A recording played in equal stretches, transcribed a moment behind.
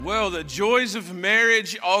Well, the joys of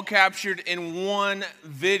marriage all captured in one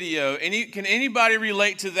video. Can anybody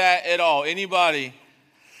relate to that at all? Anybody?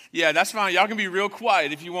 Yeah, that's fine. Y'all can be real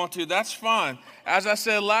quiet if you want to. That's fine. As I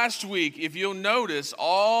said last week, if you'll notice,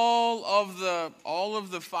 all of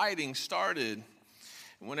the fighting started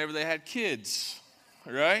whenever they had kids,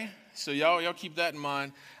 right? So y'all keep that in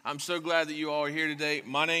mind. I'm so glad that you all are here today.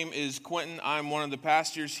 My name is Quentin. I'm one of the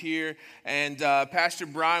pastors here, and Pastor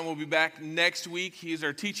Brian will be back next week. He's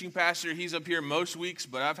our teaching pastor. He's up here most weeks,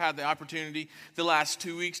 but I've had the opportunity the last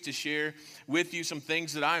 2 weeks to share with you some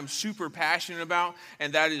things that I am super passionate about,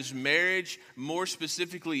 and that is marriage, more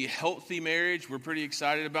specifically healthy marriage. We're pretty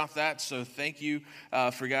excited about that, so thank you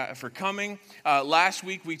for coming. Last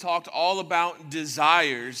week we talked all about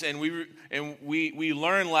desires, and we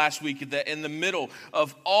learned last week that in the middle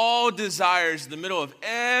of all desires, the middle of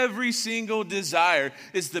every single desire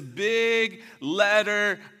is the big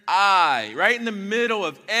letter I. Right in the middle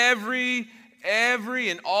of every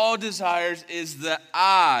and all desires is the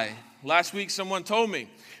I. Last week someone told me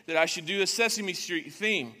that I should do a Sesame Street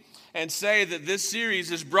theme and say that this series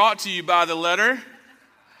is brought to you by the letter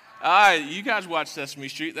I. You guys watch Sesame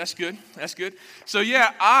Street. That's good. That's good. So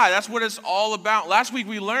yeah, that's what it's all about. Last week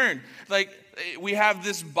we learned, we have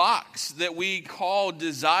this box that we call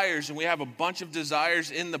desires, and we have a bunch of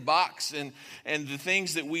desires in the box, and the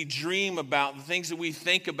things that we dream about, the things that we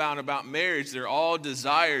think about marriage, they're all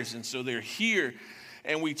desires, and so they're here.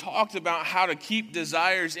 And we talked about how to keep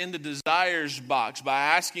desires in the desires box by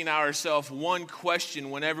asking ourselves one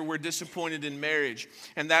question whenever we're disappointed in marriage.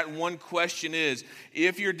 And that one question is,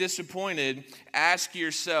 if you're disappointed, ask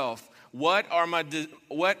yourself, what are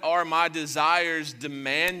my desires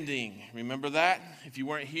demanding? Remember that? If you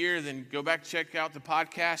weren't here, then go back, check out the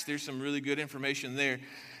podcast. There's some really good information there.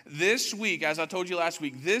 This week, as I told you last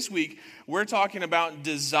week, we're talking about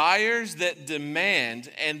desires that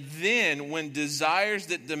demand. And then when desires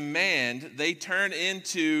that demand, they turn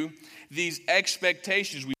into these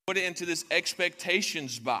expectations. We put it into this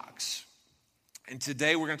expectations box. And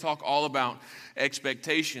today we're going to talk all about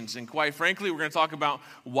expectations. And quite frankly, we're going to talk about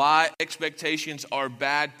why expectations are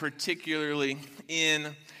bad, particularly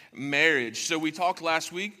in marriage. So we talked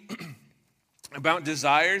last week about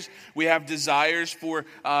desires. We have desires for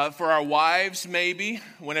our wives, maybe.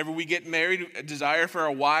 Whenever we get married, a desire for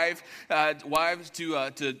our wives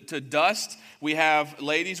to dust. We have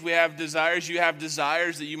ladies. We have desires. You have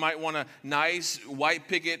desires that you might want a nice white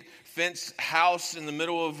picket fence house in the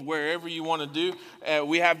middle of wherever you want to do.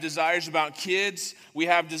 We have desires about kids. We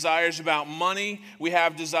have desires about money. We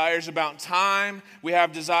have desires about time. We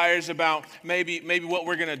have desires about maybe what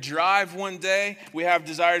we're going to drive one day. We have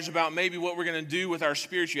desires about maybe what we're going to do with our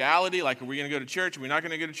spirituality. Like, are we going to go to church? Are we not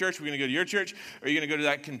going to go to church? Are we going to go to your church? Are you going to go to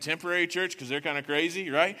that contemporary church because they're kind of crazy,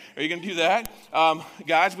 right? Are you going to do that?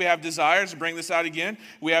 Guys, we have desires. To bring this out again,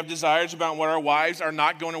 we have desires about what our wives are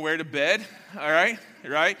not going to wear to bed, all right?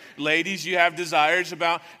 Right? Ladies, you have desires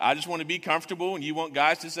about, I just want to be comfortable, and you want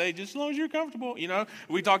guys to say, just as long as you're comfortable,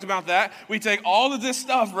 We talked about that. We take all of this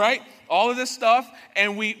stuff, right? All of this stuff,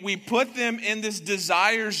 and we put them in this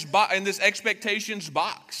desires box, in this expectations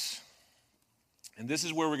box. And this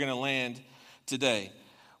is where we're going to land today.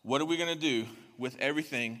 What are we going to do with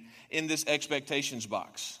everything in this expectations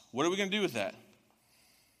box? What are we going to do with that?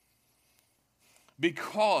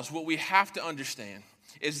 Because what we have to understand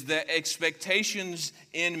is that expectations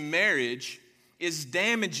in marriage is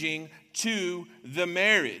damaging to the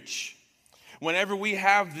marriage. Whenever we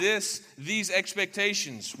have these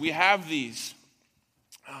expectations, we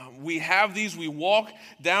walk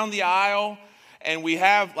down the aisle, and we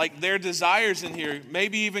have their desires in here,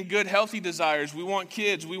 maybe even good, healthy desires. We want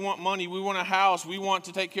kids, we want money, we want a house, we want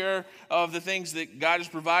to take care of the things that God has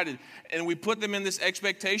provided. And we put them in this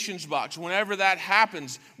expectations box. Whenever that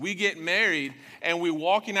happens, we get married and we're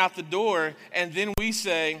walking out the door, and then we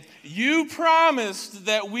say, you promised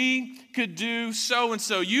that we could do so and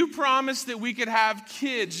so. You promised that we could have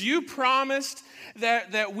kids. You promised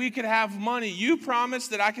that we could have money. You promised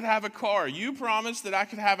that I could have a car. You promised that I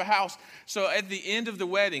could have a house. So at the end of the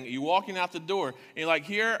wedding, you're walking out the door, and you're like,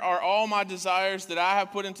 here are all my desires that I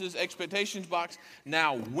have put into this expectations box.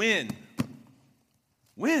 Now, when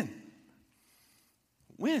are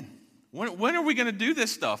we going to do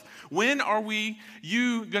this stuff? When are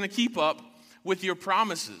you going to keep up with your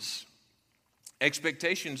promises?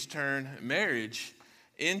 Expectations turn marriage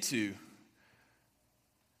into,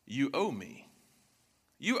 you owe me.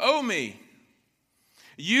 You owe me.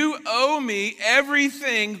 You owe me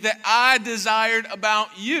everything that I desired about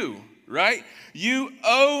you, right? You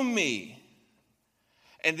owe me.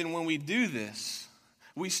 And then when we do this,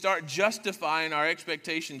 We start justifying our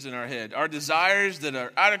expectations in our head. Our desires that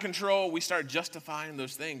are out of control, we start justifying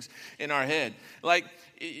those things in our head. Like,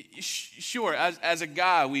 sure, as a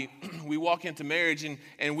guy, we walk into marriage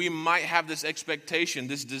and we might have this expectation,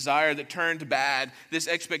 this desire that turned bad, this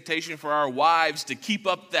expectation for our wives to keep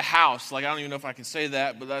up the house. Like, I don't even know if I can say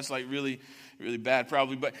that, but that's like really bad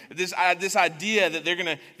probably. But this idea that they're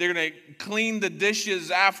gonna clean the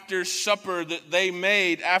dishes after supper that they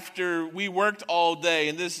made after we worked all day,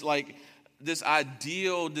 and this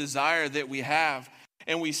ideal desire that we have,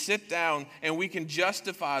 and we sit down and we can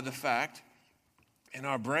justify the fact in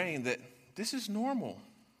our brain that this is normal.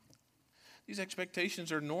 These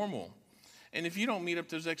expectations are normal, and if you don't meet up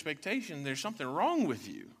to those expectations, there's something wrong with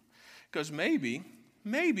you, because maybe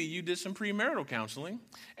you did some premarital counseling,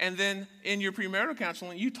 and then in your premarital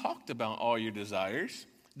counseling, you talked about all your desires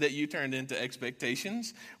that you turned into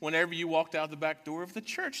expectations whenever you walked out the back door of the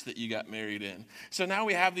church that you got married in. So now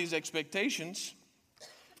we have these expectations.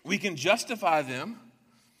 We can justify them.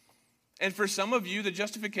 And for some of you, the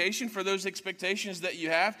justification for those expectations that you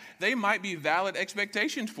have, they might be valid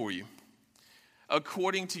expectations for you,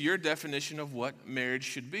 according to your definition of what marriage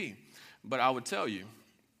should be. But I would tell you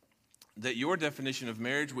that your definition of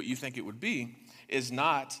marriage, what you think it would be, is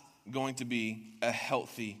not going to be a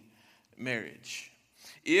healthy marriage.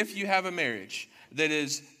 If you have a marriage that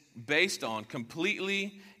is based on,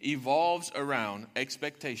 completely evolves around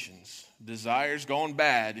expectations, desires gone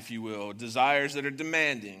bad, if you will, desires that are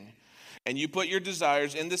demanding, and you put your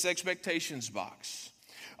desires in this expectations box,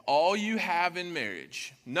 all you have in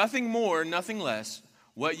marriage, nothing more, nothing less,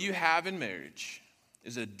 what you have in marriage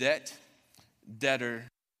is a debt-debtor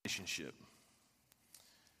relationship.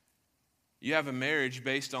 You have a marriage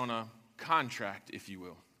based on a contract, if you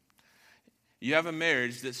will. You have a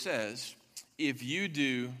marriage that says, if you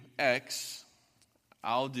do X,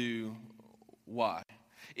 I'll do Y.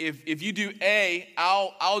 If you do A,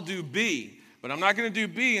 I'll do B. But I'm not going to do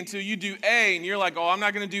B until you do A. And you're like, oh, I'm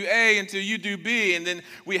not going to do A until you do B. And then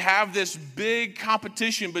we have this big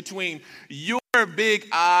competition between your big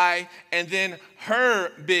I and then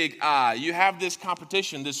her big I. You have this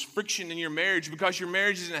competition, this friction in your marriage because your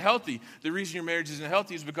marriage isn't healthy. The reason your marriage isn't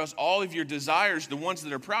healthy is because all of your desires, the ones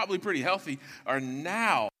that are probably pretty healthy, are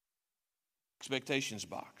now expectations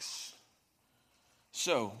box.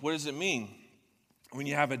 So what does it mean when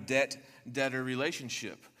you have a debt-debtor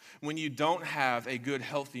relationship? When you don't have a good,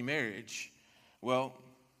 healthy marriage, well,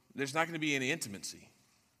 there's not going to be any intimacy.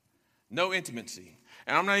 No intimacy.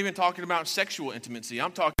 And I'm not even talking about sexual intimacy.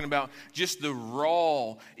 I'm talking about just the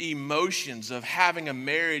raw emotions of having a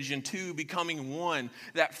marriage and two becoming one,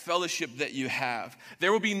 that fellowship that you have.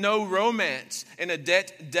 There will be no romance in a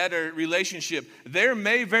debt-debtor relationship. There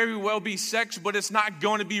may very well be sex, but it's not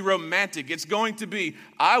going to be romantic. It's going to be,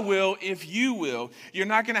 I will if you will. You're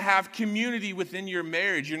not going to have community within your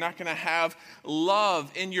marriage. You're not going to have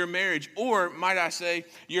love in your marriage. Or, might I say,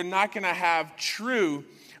 you're not going to have true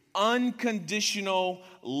unconditional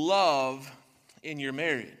love in your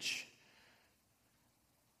marriage.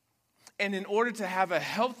 And in order to have a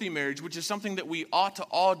healthy marriage, which is something that we ought to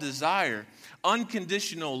all desire,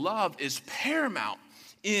 unconditional love is paramount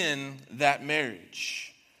in that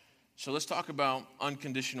marriage. So let's talk about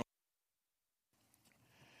unconditional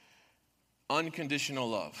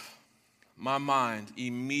love. My mind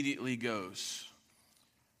immediately goes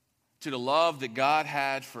to the love that God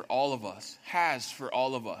has for all of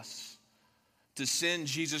us, to send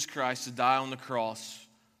Jesus Christ to die on the cross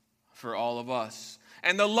for all of us.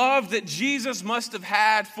 And the love that Jesus must have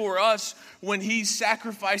had for us when he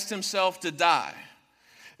sacrificed himself to die.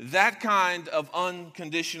 That kind of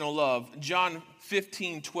unconditional love. John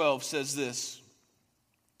 15:12 says this.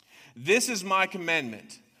 This is my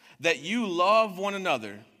commandment, that you love one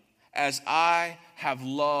another as I have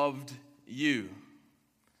loved you.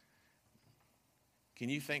 Can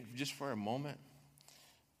you think just for a moment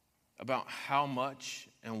about how much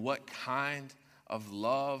and what kind of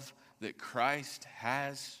love that Christ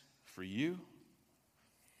has for you?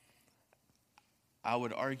 I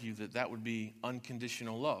would argue that that would be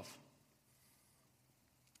unconditional love.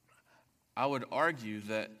 I would argue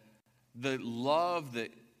that the love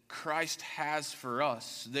that Christ has for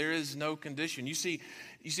us, there is no condition. You see,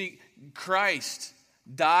 Christ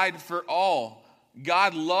died for all.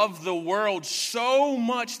 God loved the world so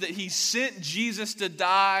much that he sent Jesus to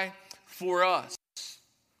die for us,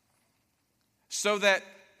 so that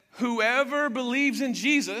whoever believes in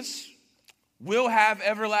Jesus will have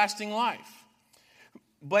everlasting life.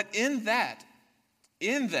 But in that,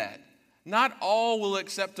 not all will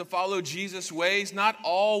accept to follow Jesus' ways. Not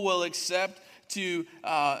all will accept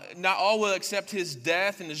not all will accept his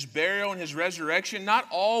death and his burial and his resurrection. Not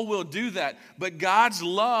all will do that. But God's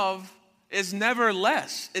love is never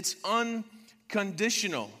less. It's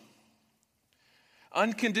unconditional.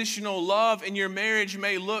 Unconditional love in your marriage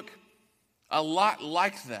may look a lot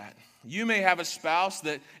like that. You may have a spouse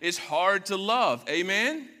that is hard to love.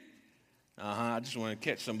 Amen? I just want to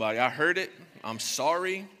catch somebody. I heard it. I'm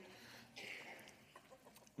sorry.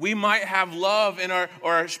 We might have love in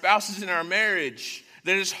our spouses in our marriage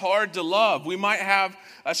that is hard to love. We might have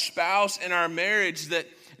a spouse in our marriage that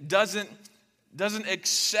doesn't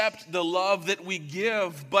accept the love that we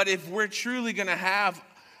give. But if we're truly going to have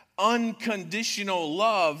unconditional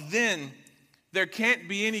love, then there can't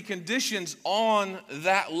be any conditions on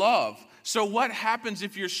that love. So what happens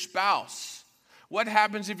if your spouse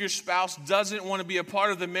doesn't want to be a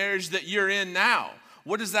part of the marriage that you're in now?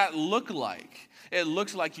 What does that look like? It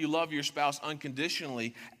looks like you love your spouse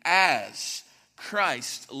unconditionally as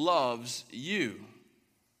Christ loves you.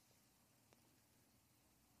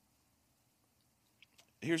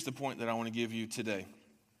 Here's the point that I want to give you today.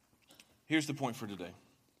 Here's the point for today.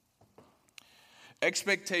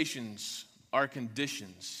 Expectations are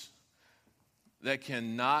conditions that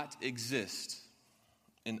cannot exist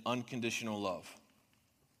in unconditional love.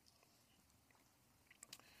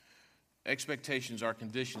 Expectations are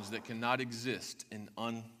conditions that cannot exist in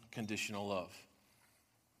unconditional love.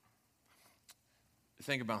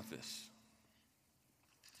 Think about this.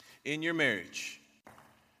 In your marriage,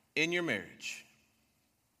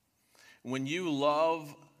 when you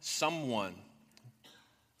love someone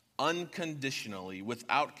unconditionally,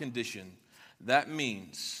 without condition, that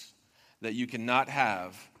means that you cannot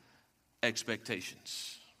have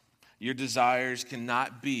expectations. Your desires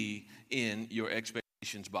cannot be in your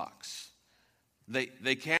expectations box.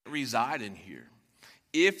 They can't reside in here.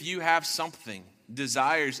 If you have something,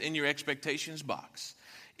 desires in your expectations box,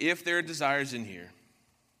 if there are desires in here,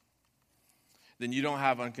 then you don't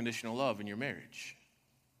have unconditional love in your marriage.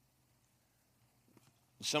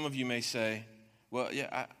 Some of you may say, well,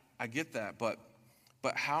 yeah, I get that, but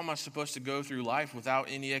how am I supposed to go through life without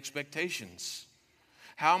any expectations?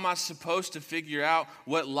 How am I supposed to figure out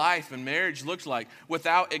what life and marriage looks like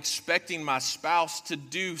without expecting my spouse to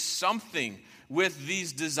do something with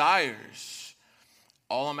these desires?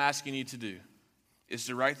 All I'm asking you to do is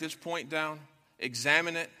to write this point down,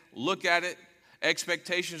 examine it, look at it.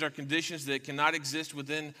 Expectations are conditions that cannot exist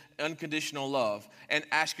within unconditional love. And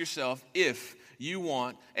ask yourself if you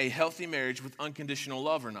want a healthy marriage with unconditional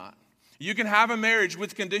love or not. You can have a marriage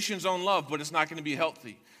with conditions on love, but it's not going to be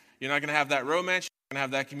healthy. You're not going to have that romance. You're not going to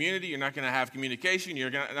have that community. You're not going to have communication.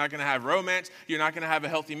 You're not going to have romance. You're not going to have a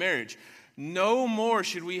healthy marriage. No more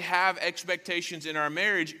should we have expectations in our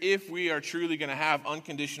marriage if we are truly going to have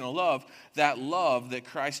unconditional love, that love that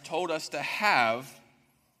Christ told us to have,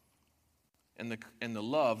 and the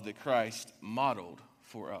love that Christ modeled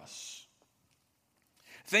for us.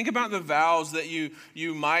 Think about the vows that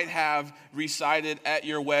you might have recited at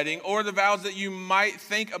your wedding, or the vows that you might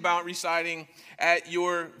think about reciting at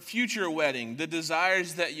your future wedding, the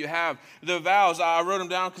desires that you have. The vows, I wrote them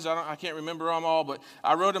down because I can't remember them all, but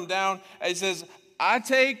I wrote them down. It says, I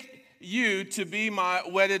take you to be my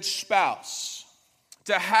wedded spouse,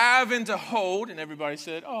 to have and to hold. And everybody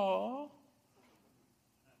said, oh.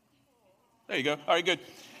 There you go. All right, good.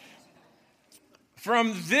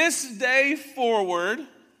 From this day forward,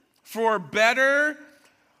 for better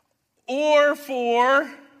or for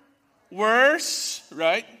worse,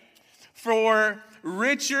 right? For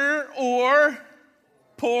richer or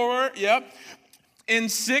poorer, yep. In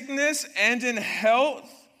sickness and in health,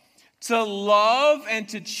 to love and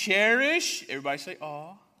to cherish. Everybody say,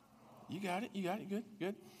 aw. You got it,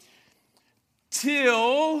 good.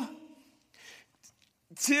 Till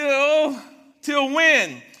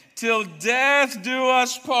when? Till death do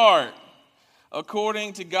us part,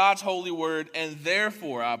 according to God's holy word, and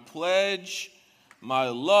therefore I pledge my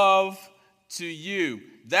love to you.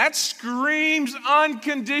 That screams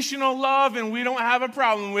unconditional love, and we don't have a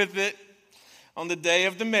problem with it on the day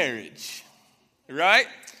of the marriage, right?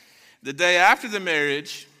 The day after the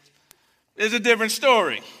marriage is a different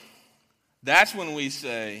story. That's when we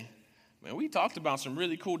say, man, we talked about some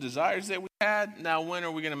really cool desires that we had. Now, when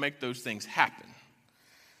are we going to make those things happen?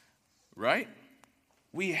 Right?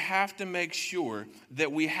 We have to make sure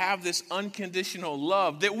that we have this unconditional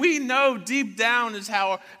love that we know deep down is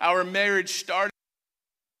how our marriage started,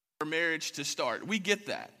 our marriage to start. We get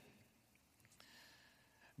that.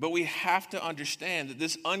 But we have to understand that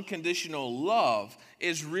this unconditional love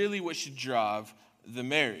is really what should drive the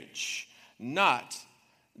marriage, not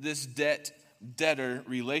this debt debt-debtor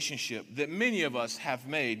relationship that many of us have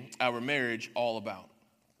made our marriage all about.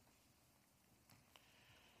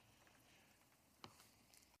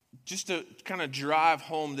 Just to kind of drive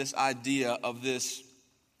home this idea of this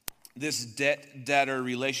debt-debtor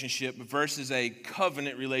relationship versus a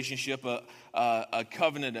covenant relationship, a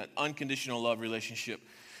covenant, an unconditional love relationship.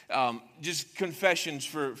 Just confessions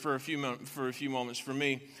for a few moments for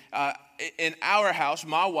me. In our house,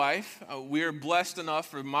 my wife, we're blessed enough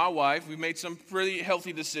for my wife. We've made some pretty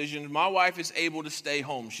healthy decisions. My wife is able to stay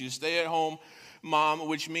home. She's a stay-at-home mom,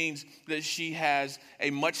 which means that she has a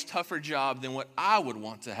much tougher job than what I would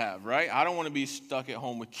want to have, right? I don't want to be stuck at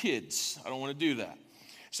home with kids. I don't want to do that.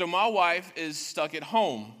 So my wife is stuck at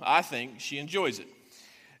home. I think she enjoys it.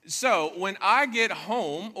 So when I get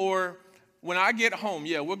home,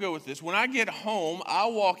 yeah, we'll go with this. When I get home, I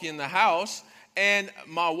walk in the house, and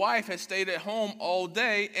my wife has stayed at home all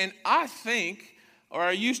day, and I think, or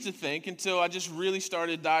I used to think until I just really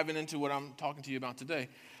started diving into what I'm talking to you about today,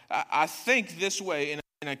 I think this way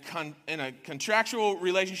in a contractual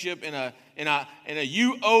relationship, in a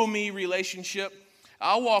you owe me relationship.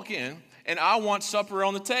 I'll walk in and I want supper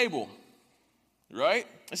on the table, right?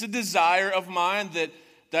 It's a desire of mine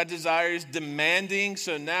that desire is demanding.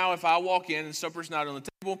 So now if I walk in and supper's not on the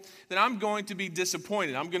table, then I'm going to be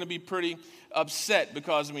disappointed. I'm going to be pretty upset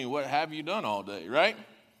because, what have you done all day, right?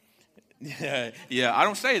 Yeah, I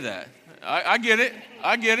don't say that. I get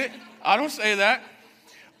it. I don't say that.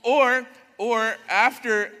 Or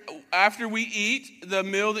after we eat the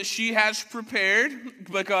meal that she has prepared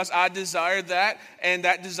because I desire that and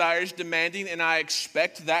that desire is demanding and I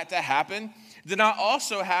expect that to happen, then I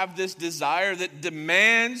also have this desire that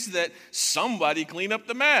demands that somebody clean up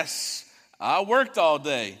the mess. I worked all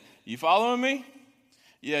day. You following me?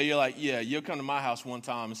 Yeah, you're like, yeah, you'll come to my house one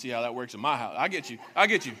time and see how that works in my house. I get you.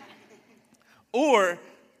 Or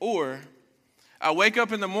I wake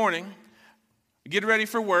up in the morning, get ready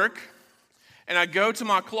for work, and I go to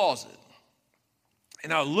my closet,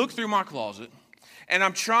 and I look through my closet, and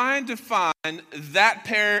I'm trying to find that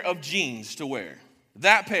pair of jeans to wear.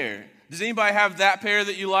 That pair. Does anybody have that pair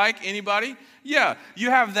that you like? Anybody? Yeah,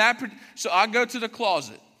 you have that. So I go to the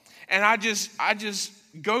closet, and I just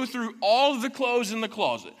go through all of the clothes in the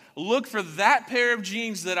closet, look for that pair of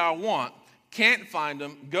jeans that I want, can't find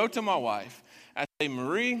them, go to my wife. I say,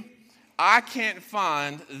 Marie, I can't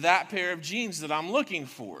find that pair of jeans that I'm looking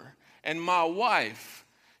for. And my wife,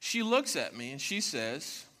 she looks at me and she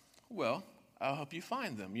says, well, I'll help you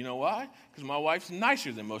find them. You know why? Because my wife's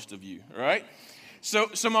nicer than most of you, right? So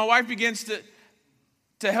my wife begins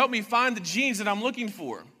to help me find the jeans that I'm looking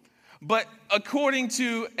for. But according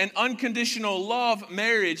to an unconditional love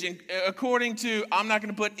marriage, and according to I'm not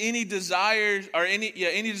going to put any desires or any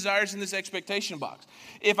desires in this expectation box.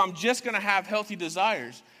 If I'm just going to have healthy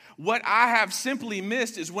desires, what I have simply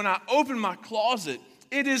missed is when I open my closet,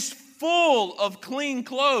 it is full of clean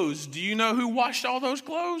clothes. Do you know who washed all those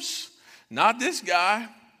clothes? Not this guy,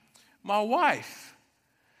 my wife.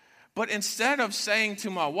 But instead of saying to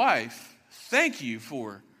my wife, thank you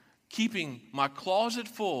for keeping my closet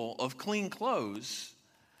full of clean clothes,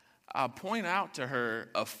 I point out to her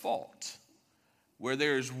a fault where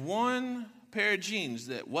there's one pair of jeans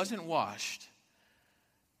that wasn't washed,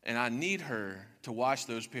 and I need her to wash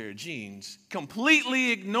those pair of jeans,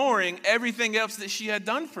 completely ignoring everything else that she had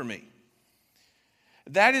done for me.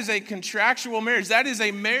 That is a contractual marriage. That is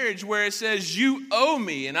a marriage where it says, you owe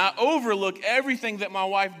me, and I overlook everything that my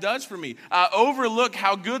wife does for me. I overlook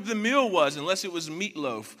how good the meal was, unless it was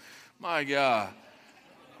meatloaf. My God.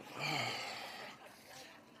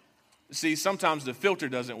 See, sometimes the filter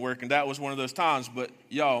doesn't work, and that was one of those times, but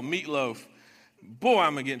y'all, meatloaf, boy,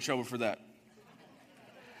 I'm going to get in trouble for that.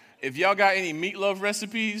 If y'all got any meatloaf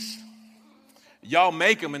recipes, y'all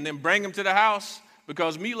make them and then bring them to the house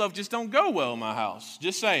because meatloaf just don't go well in my house.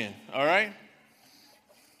 Just saying, all right?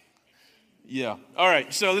 Yeah. All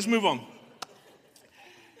right, so let's move on.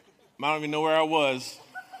 I don't even know where I was.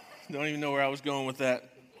 Don't even know where I was going with that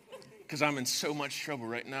because I'm in so much trouble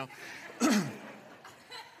right now.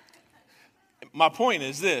 My point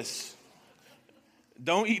is this.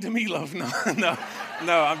 Don't eat the meatloaf.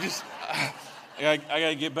 No, I'm just... I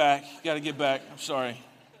gotta get back. I'm sorry.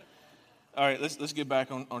 All right, let's get back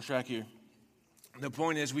on track here. The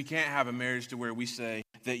point is we can't have a marriage to where we say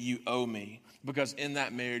that you owe me, because in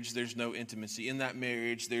that marriage there's no intimacy. In that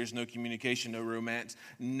marriage there's no communication, no romance,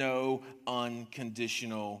 no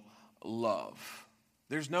unconditional love.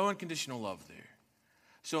 There's no unconditional love there.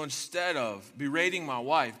 So instead of berating my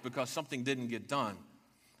wife because something didn't get done,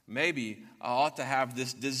 Maybe I ought to have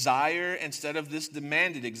this desire instead of this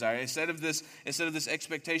demanded desire. Instead of this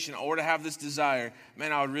expectation, I ought to have this desire.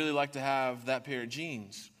 Man, I would really like to have that pair of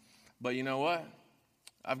jeans. But you know what?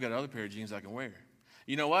 I've got another pair of jeans I can wear.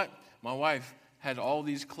 You know what? My wife had all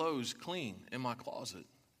these clothes clean in my closet.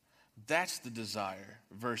 That's the desire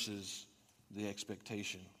versus the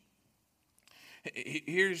expectation.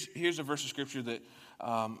 Here's a verse of scripture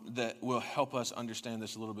that will help us understand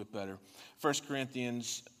this a little bit better. 1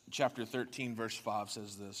 Corinthians chapter 13, verse 5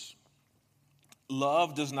 says this.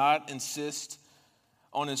 Love does not insist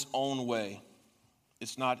on its own way.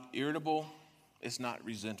 It's not irritable. It's not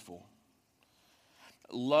resentful.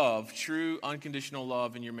 Love, true unconditional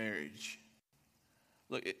love in your marriage.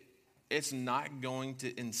 Look, it's not going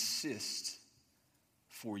to insist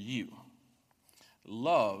for you.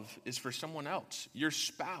 Love is for someone else, your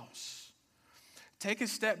spouse. Take a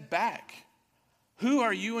step back. Who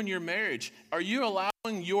are you in your marriage? Are you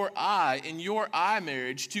allowing your I in your I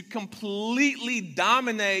marriage to completely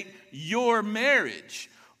dominate your marriage?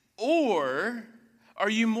 Or are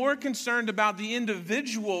you more concerned about the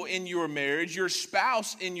individual in your marriage, your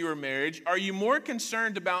spouse in your marriage? Are you more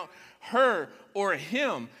concerned about her or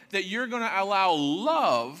him that you're going to allow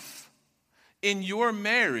love in your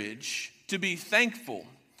marriage to be thankful?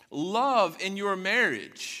 Love in your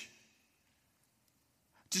marriage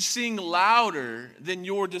to sing louder than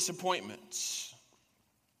your disappointments.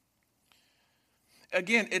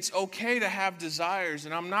 Again, it's okay to have desires,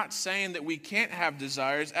 and I'm not saying that we can't have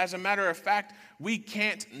desires. As a matter of fact, we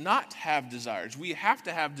can't not have desires. We have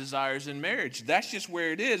to have desires in marriage. That's just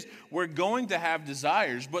where it is. We're going to have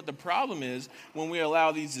desires, but the problem is when we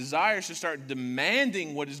allow these desires to start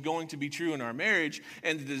demanding what is going to be true in our marriage,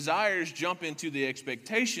 and the desires jump into the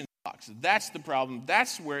expectation box. That's the problem.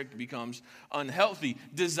 That's where it becomes unhealthy.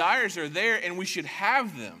 Desires are there, and we should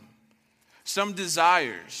have them. Some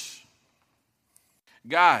desires.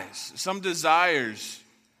 Guys, some desires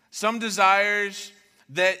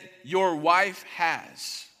that your wife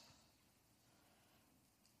has.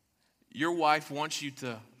 Your wife wants you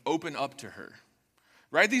to open up to her.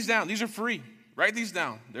 Write these down. These are free. Write these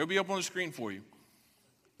down. They'll be up on the screen for you.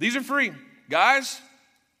 These are free. Guys,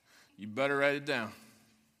 you better write it down.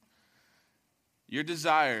 Your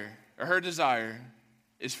desire, or her desire,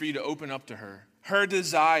 is for you to open up to her. Her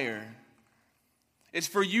desire is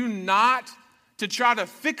for you not to try to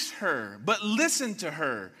fix her, but listen to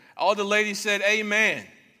her. All the ladies said, amen.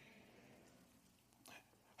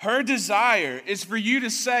 Her desire is for you to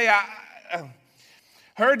say,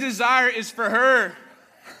 her desire is for her.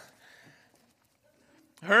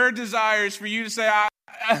 Her desire is for you to say,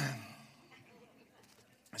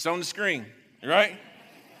 it's on the screen, right?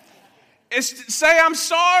 It's say, I'm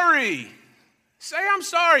sorry. Say, I'm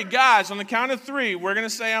sorry. Guys, on the count of 3, we're going to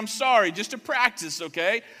say, I'm sorry, just to practice,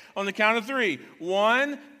 okay? On the count of 3.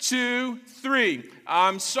 1, 2, 3.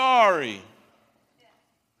 I'm sorry.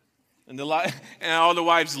 And all the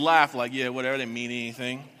wives laugh like, yeah, whatever, they mean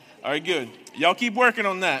anything. All right, good. Y'all keep working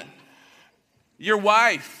on that. Your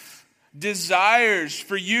wife desires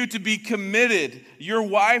for you to be committed. Your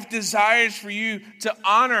wife desires for you to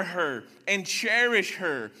honor her and cherish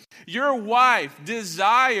her. Your wife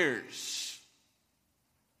desires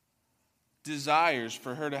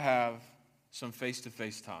for her to have some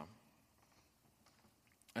face-to-face time.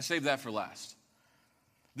 I saved that for last.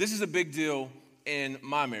 This is a big deal in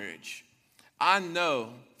my marriage. I know,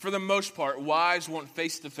 for the most part, wives want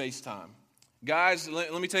face-to-face time. Guys,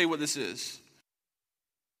 let me tell you what this is.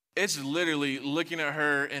 It's literally looking at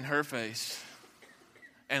her in her face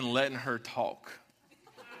and letting her talk.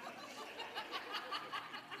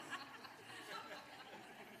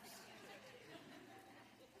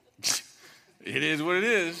 It is what it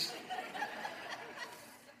is.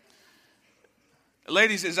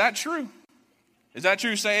 Ladies, is that true? Is that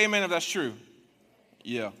true? Say amen if that's true.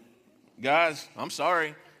 Yeah. Guys, I'm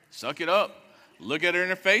sorry. Suck it up. Look at her in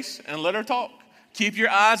her face and let her talk. Keep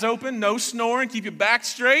your eyes open, no snoring, keep your back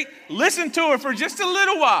straight. Listen to her for just a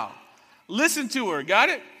little while. Listen to her, got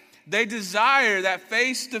it? They desire that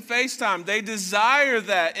face-to-face time. They desire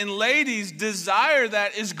that. And ladies, desire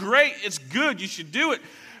that is great. It's good. You should do it.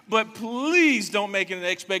 But please don't make it an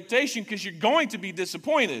expectation because you're going to be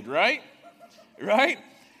disappointed, right? Right?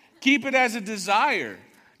 Keep it as a desire.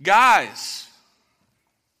 Guys,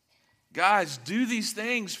 do these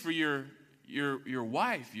things for your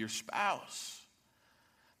wife, your spouse.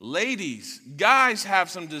 Ladies, guys have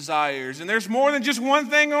some desires, and there's more than just one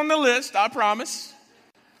thing on the list, I promise.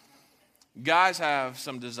 Guys have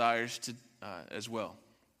some desires as well.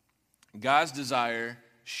 Guys desire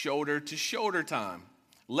shoulder-to-shoulder time.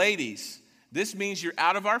 Ladies, this means you're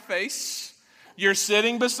out of our face. You're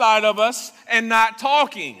sitting beside of us and not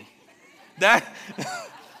talking. That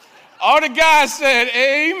all the guys said,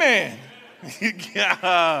 amen.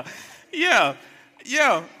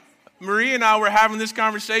 Yeah. Marie and I were having this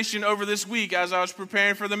conversation over this week as I was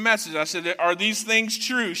preparing for the message. I said, are these things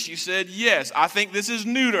true? She said, yes. I think this is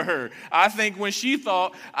new to her. I think when she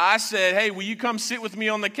thought, I said, hey, will you come sit with me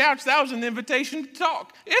on the couch? That was an invitation to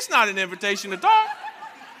talk. It's not an invitation to talk.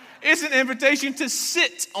 It's an invitation to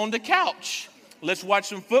sit on the couch. Let's watch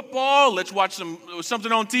some football. Let's watch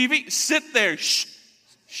something on TV. Sit there.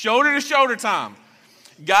 Shoulder to shoulder time.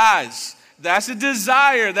 Guys, that's a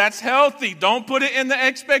desire. That's healthy. Don't put it in the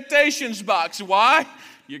expectations box. Why?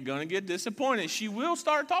 You're going to get disappointed. She will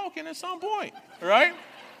start talking at some point, right?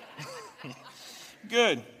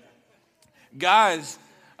 Good. Guys,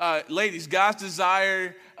 ladies, guys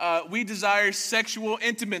desire, we desire sexual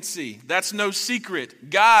intimacy. That's no secret.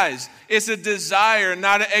 Guys, it's a desire,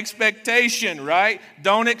 not an expectation, right?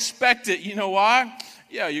 Don't expect it. You know why?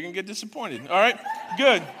 Yeah, you're going to get disappointed. All right?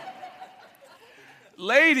 Good.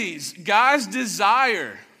 Ladies, guys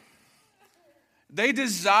desire. They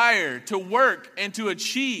desire to work and to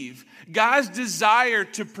achieve. Guys desire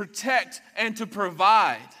to protect and to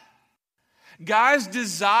provide. Guys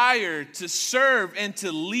desire to serve and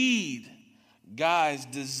to lead. Guys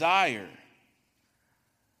desire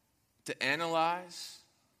to analyze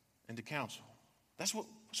and to counsel. That's what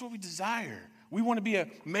we desire. We want to be a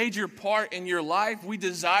major part in your life. We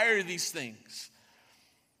desire these things.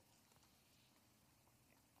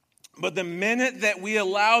 But the minute that we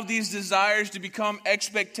allow these desires to become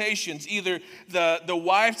expectations, either the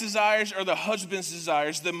wife's desires or the husband's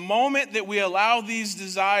desires, the moment that we allow these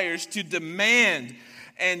desires to demand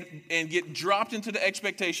and get dropped into the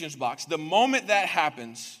expectations box, the moment that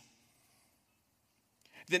happens,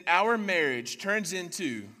 then our marriage turns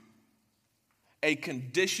into a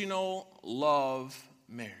conditional love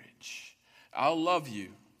marriage. I'll love you.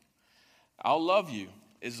 I'll love you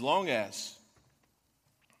as long as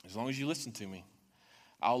you listen to me.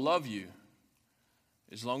 I'll love you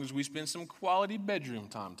as long as we spend some quality bedroom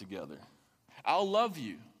time together. I'll love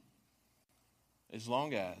you as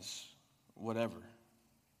long as whatever.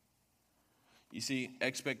 You see,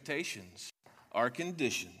 expectations are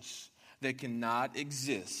conditions that cannot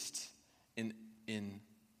exist in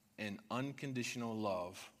an unconditional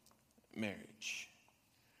love marriage.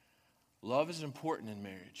 Love is important in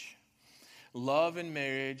marriage. Love in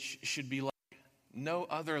marriage should be like no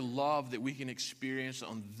other love that we can experience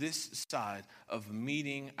on this side of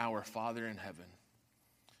meeting our Father in heaven.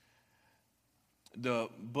 The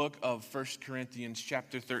book of 1 Corinthians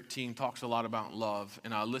chapter 13 talks a lot about love,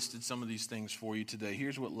 and I listed some of these things for you today.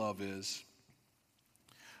 Here's what love is.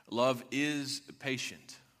 Love is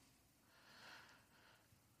patient.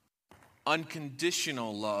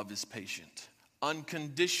 Unconditional love is patient.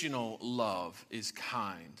 Unconditional love is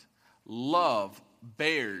kind. Love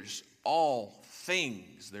bears all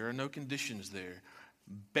things. There are no conditions there.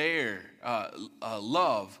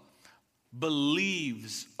 Love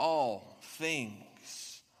believes all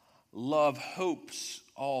things. Love hopes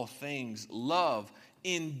all things. Love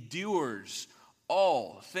endures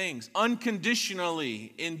all things.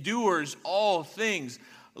 Unconditionally endures all things.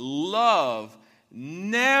 Love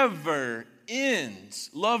never ends.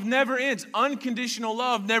 Love never ends. Unconditional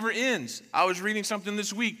love never ends. I was reading something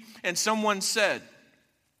this week, and someone said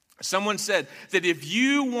that if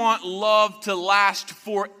you want love to last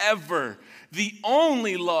forever, the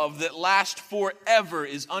only love that lasts forever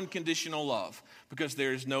is unconditional love. Because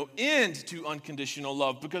there is no end to unconditional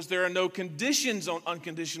love. Because there are no conditions on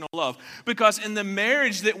unconditional love. Because in the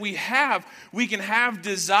marriage that we can have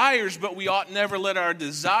desires, but we ought never let our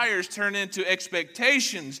desires turn into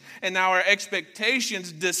expectations. And now our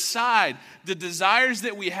expectations decide. The desires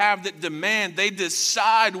that we have that demand, they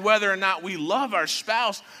decide whether or not we love our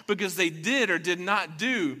spouse because they did or did not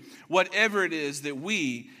do whatever it is that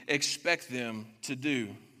we expect them to do.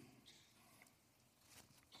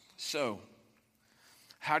 So,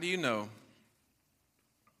 how do you know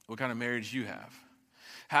what kind of marriage you have?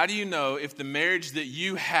 How do you know if the marriage that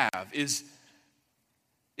you have is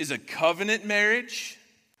a covenant marriage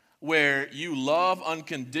where you love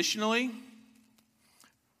unconditionally,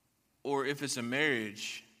 or if it's a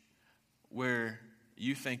marriage where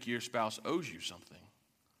you think your spouse owes you something?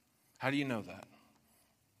 How do you know that?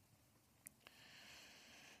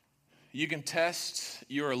 You can test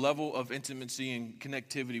your level of intimacy and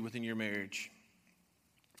connectivity within your marriage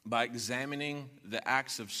by examining the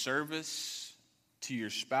acts of service to your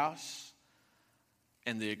spouse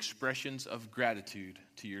and the expressions of gratitude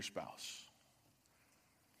to your spouse.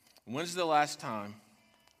 When's the last time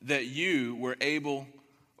that you were able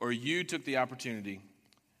or you took the opportunity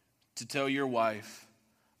to tell your wife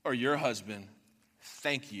or your husband,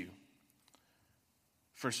 thank you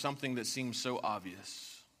for something that seems so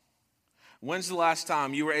obvious? When's the last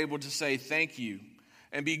time you were able to say thank you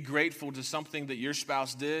and be grateful to something that your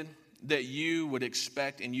spouse did that you would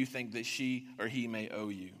expect and you think that she or he may owe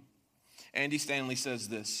you? Andy Stanley says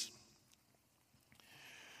this: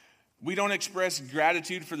 we don't express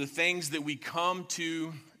gratitude for the things that we come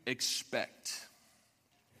to expect.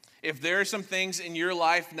 If there are some things in your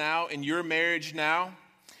life now, in your marriage now,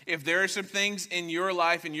 if there are some things in your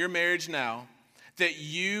life, in your marriage now, that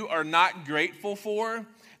you are not grateful for,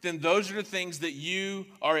 then those are the things that you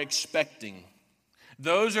are expecting.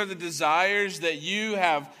 Those are the desires that you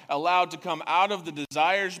have allowed to come out of the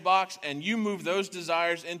desires box, and you move those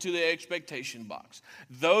desires into the expectation box.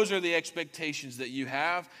 Those are the expectations that you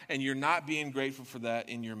have, and you're not being grateful for that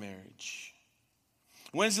in your marriage.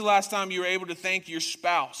 When's the last time you were able to thank your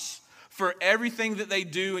spouse for everything that they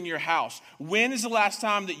do in your house? When is the last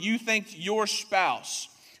time that you thanked your spouse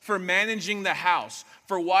for managing the house,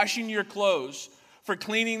 for washing your clothes, for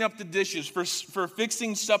cleaning up the dishes, for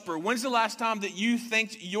fixing supper? When's the last time that you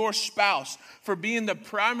thanked your spouse for being the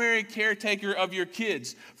primary caretaker of your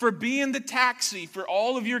kids, for being the taxi for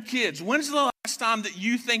all of your kids? When's the last time that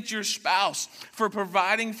you thanked your spouse for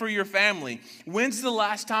providing for your family? When's the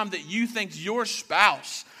last time that you thanked your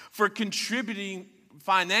spouse for contributing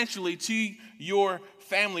financially to your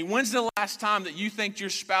family? When's the last time that you thanked your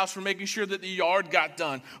spouse for making sure that the yard got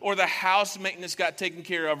done, or the house maintenance got taken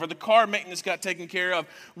care of, or the car maintenance got taken care of?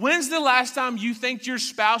 When's the last time you thanked your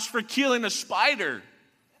spouse for killing a spider?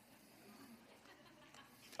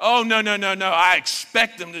 Oh, no, I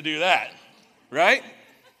expect them to do that, right?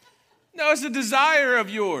 No, it's a desire of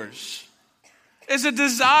yours. It's a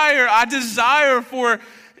desire. I desire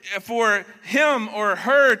for him or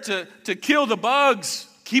her to kill the bugs.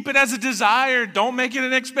 Keep it as a desire. Don't make it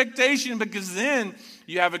an expectation, because then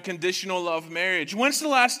you have a conditional love marriage. When's the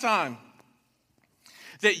last time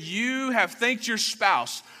that you have thanked your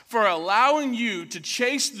spouse for allowing you to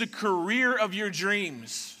chase the career of your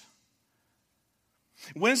dreams?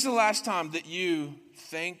 When's the last time that you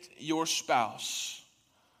thanked your spouse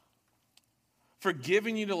for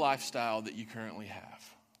giving you the lifestyle that you currently have?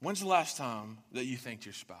 When's the last time that you thanked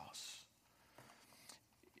your spouse?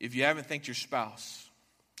 If you haven't thanked your spouse,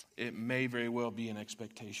 it may very well be an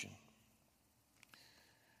expectation.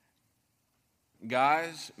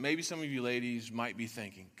 Guys, maybe some of you ladies might be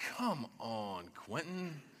thinking, come on,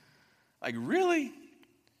 Quentin. Like, really?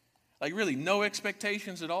 Like, really, no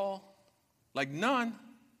expectations at all? Like, none?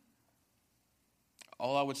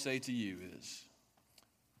 All I would say to you is,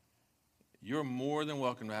 you're more than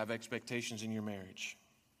welcome to have expectations in your marriage.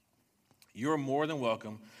 You're more than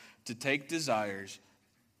welcome to take desires,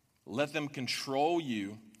 let them control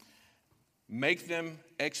you, make them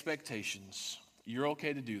expectations. You're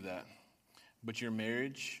okay to do that, but your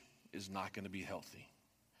marriage is not going to be healthy.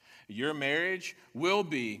 Your marriage will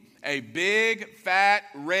be a big, fat,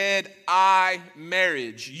 red eye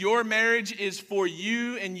marriage. Your marriage is for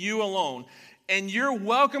you and you alone. And you're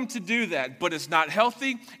welcome to do that, but it's not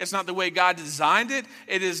healthy. It's not the way God designed it.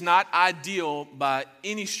 It is not ideal by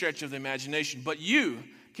any stretch of the imagination. But you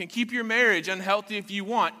can keep your marriage unhealthy if you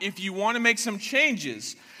want. If you want to make some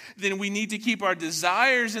changes, then we need to keep our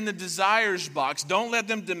desires in the desires box. Don't let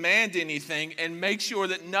them demand anything, and make sure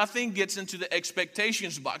that nothing gets into the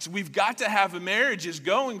expectations box. We've got to have marriages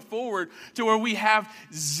going forward to where we have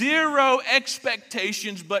zero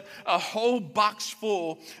expectations, but a whole box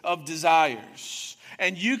full of desires.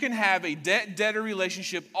 And you can have a debt-debtor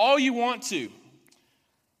relationship all you want to.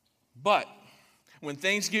 But when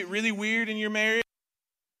things get really weird in your marriage,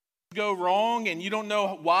 go wrong and you don't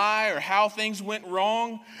know why or how things went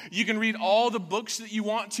wrong, you can read all the books that you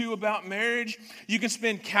want to about marriage. You can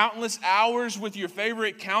spend countless hours with your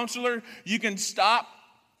favorite counselor. You can stop,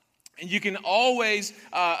 and you can always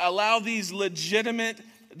allow these legitimate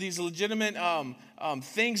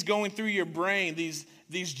things going through your brain,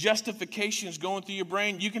 these justifications going through your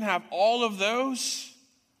brain. You can have all of those,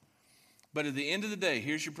 but at the end of the day,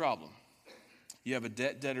 here's your problem. You have a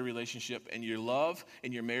debt-debtor relationship, and your love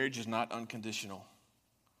and your marriage is not unconditional.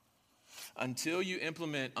 Until you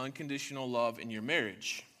implement unconditional love in your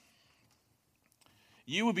marriage,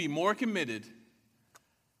 you will be more committed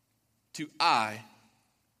to I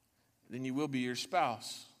than you will be your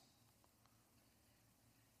spouse.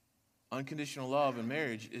 Unconditional love in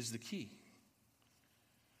marriage is the key.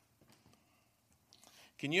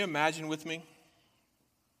 Can you imagine with me?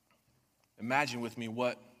 Imagine with me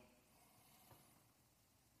what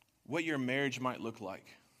your marriage might look like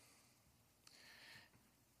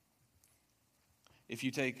if you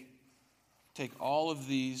take all of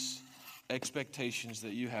these expectations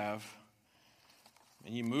that you have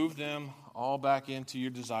and you move them all back into your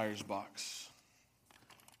desires box,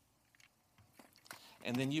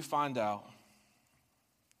 and then you find out,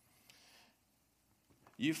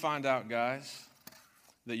 guys,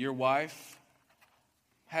 that your wife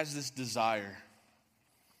has this desire.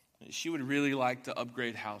 She would really like to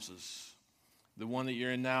upgrade houses. The one that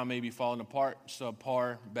you're in now may be falling apart,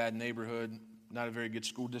 subpar, bad neighborhood, not a very good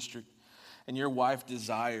school district. And your wife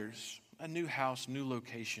desires a new house, new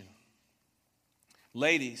location.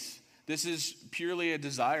 Ladies, this is purely a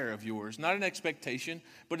desire of yours, not an expectation,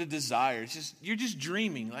 but a desire. You're just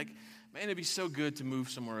dreaming, like, man, it'd be so good to move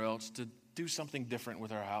somewhere else, to do something different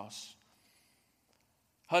with our house.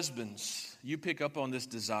 Husbands, you pick up on this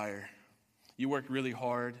desire. You work really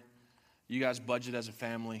hard. You guys budget as a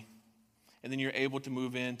family. And then you're able to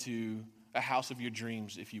move into a house of your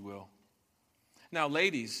dreams, if you will. Now,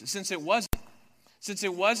 ladies, since it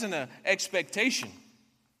wasn't an expectation,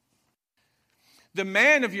 the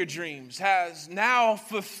man of your dreams has now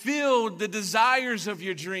fulfilled the desires of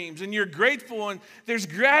your dreams. And you're grateful, and there's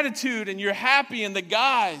gratitude, and you're happy. And the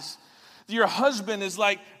guys, your husband is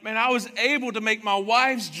like, man, I was able to make my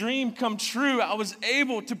wife's dream come true. I was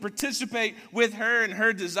able to participate with her and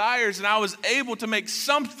her desires, and I was able to make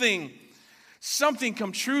something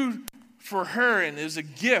come true for her. And it was a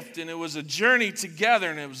gift, and it was a journey together,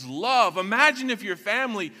 and it was love. Imagine if your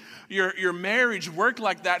family, your marriage worked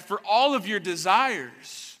like that for all of your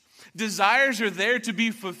desires. Desires are there to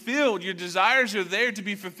be fulfilled. Your desires are there to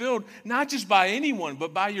be fulfilled not just by anyone,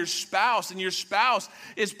 but by your spouse. And your spouse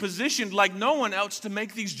is positioned like no one else to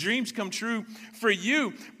make these dreams come true for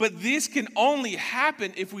you. But this can only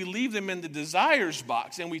happen if we leave them in the desires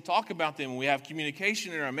box and we talk about them and we have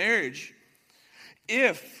communication in our marriage.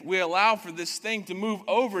 If we allow for this thing to move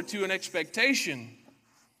over to an expectation,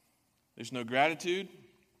 there's no gratitude,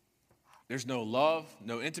 there's no love,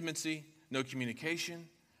 no intimacy, no communication.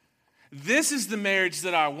 This is the marriage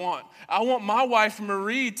that I want. I want my wife,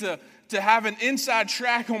 Marie, to have an inside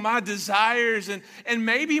track on my desires. And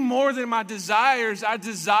maybe more than my desires, I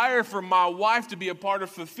desire for my wife to be a part of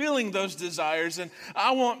fulfilling those desires. And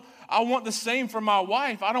I want the same for my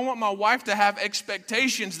wife. I don't want my wife to have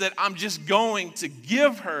expectations that I'm just going to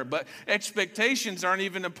give her. But expectations aren't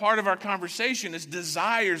even a part of our conversation. It's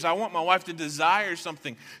desires. I want my wife to desire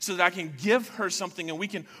something so that I can give her something and we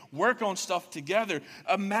can work on stuff together.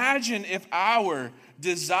 Imagine if our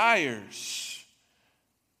desires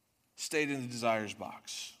stayed in the desires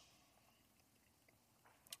box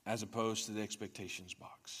as opposed to the expectations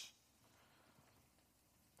box.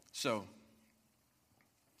 So,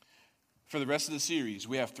 for the rest of the series,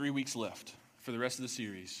 we have 3 weeks left for the rest of the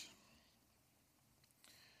series.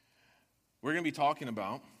 We're going to be talking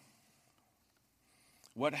about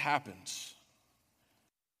what happens.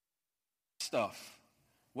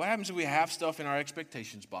 What happens if we have stuff in our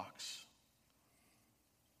expectations box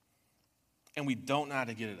and we don't know how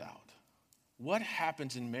to get it out? What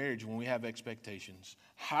happens in marriage when we have expectations?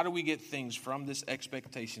 How do we get things from this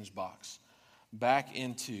expectations box back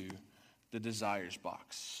into the desires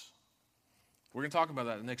box? We're going to talk about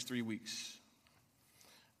that in the next 3 weeks.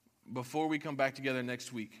 Before we come back together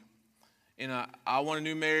next week, in I Want a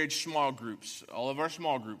New Marriage small groups, all of our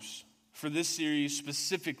small groups, for this series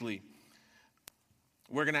specifically,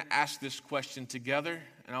 we're going to ask this question together,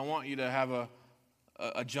 and I want you to have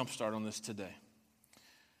a jump start on this today.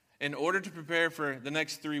 In order to prepare for the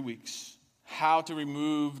next 3 weeks, how to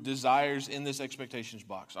remove desires in this expectations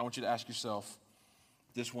box, I want you to ask yourself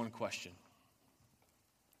this one question.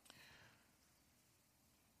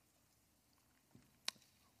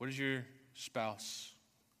 What does your spouse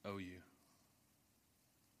owe you?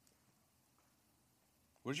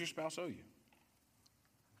 What does your spouse owe you?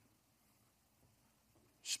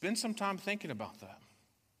 Spend some time thinking about that.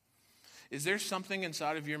 Is there something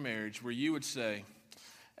inside of your marriage where you would say,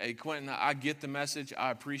 hey, Quentin, I get the message. I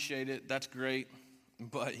appreciate it. That's great.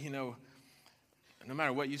 But, no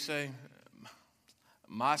matter what you say,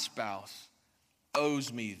 my spouse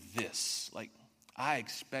owes me this. Like, I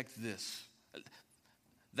expect this.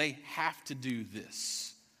 They have to do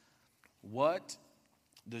this. What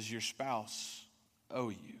does your spouse owe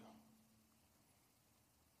you?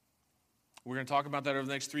 We're going to talk about that over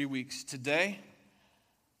the next 3 weeks. Today,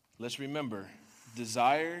 let's remember,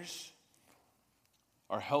 desires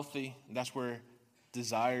are healthy. That's where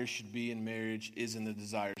desires should be in marriage, is in the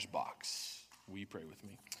desires box. Will you pray with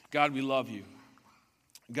me? God, we love you.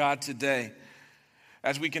 God, today,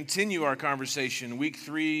 as we continue our conversation, week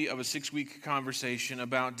 3 of a 6-week conversation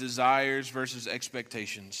about desires versus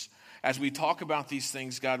expectations, as we talk about these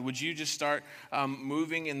things, God, would you just start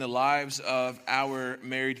moving in the lives of our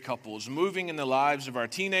married couples, moving in the lives of our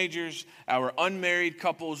teenagers, our unmarried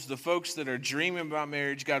couples, the folks that are dreaming about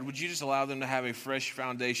marriage. God, would you just allow them to have a fresh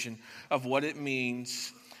foundation of what it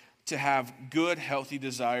means to have good, healthy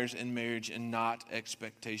desires in marriage and not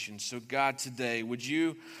expectations. So God, today, would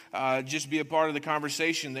you just be a part of the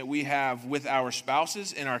conversation that we have with our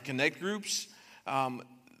spouses in our Connect groups?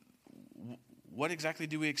 What exactly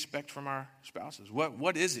do we expect from our spouses?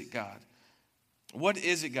 What is it, God? What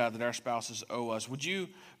is it, God, that our spouses owe us? Would you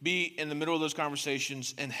be in the middle of those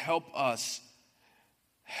conversations and help us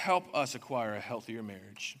acquire a healthier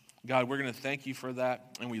marriage? God, we're going to thank you for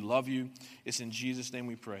that, and we love you. It's in Jesus' name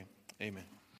we pray. Amen.